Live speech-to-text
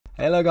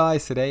Hello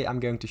guys, today I'm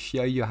going to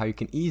show you how you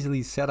can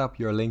easily set up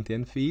your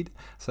LinkedIn feed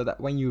so that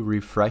when you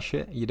refresh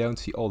it, you don't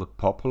see all the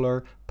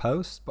popular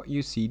posts, but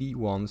you see the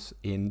ones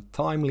in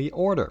timely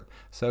order.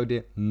 So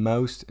the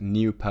most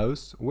new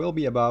posts will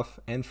be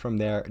above, and from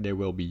there they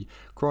will be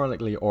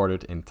chronologically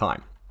ordered in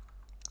time.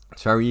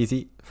 It's very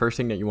easy. First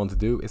thing that you want to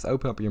do is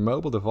open up your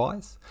mobile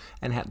device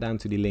and head down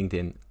to the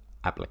LinkedIn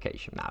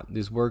application. Now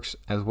this works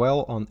as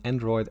well on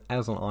Android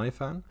as on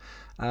iPhone.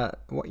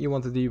 What you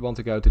want to do, you want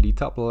to go to the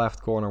top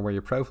left corner where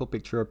your profile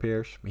picture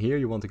appears. Here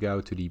you want to go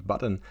to the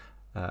button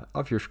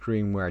of your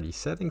screen where the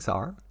settings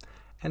are,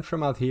 and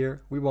from out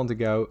here we want to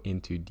go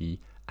into the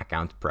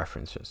account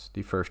preferences,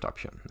 the first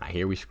option. Now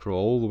here we scroll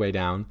all the way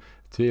down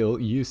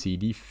till you see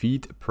the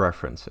feed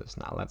preferences.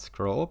 Now let's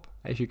scroll up,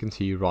 as you can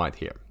see right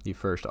here, the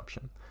first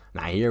option.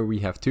 Now here we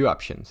have two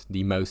options,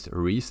 the most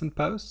recent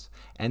posts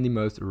and the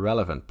most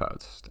relevant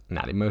posts.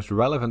 Now the most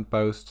relevant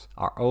posts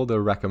are all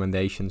the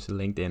recommendations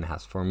LinkedIn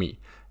has for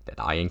me that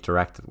I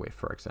interacted with,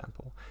 for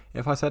example.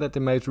 If I set it the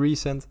most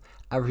recent,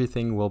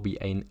 everything will be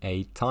in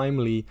a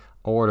timely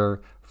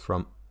order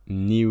from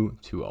new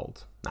to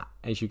old. Now,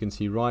 as you can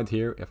see right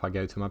here, if I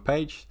go to my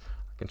page,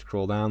 I can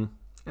scroll down,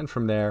 and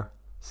from there,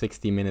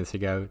 60 minutes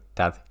ago,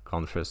 that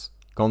conferences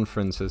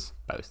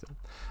posted.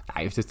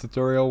 Now, if this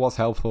tutorial was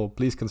helpful,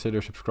 please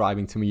consider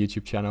subscribing to my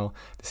YouTube channel.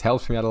 This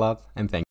helps me out a lot, and thank you.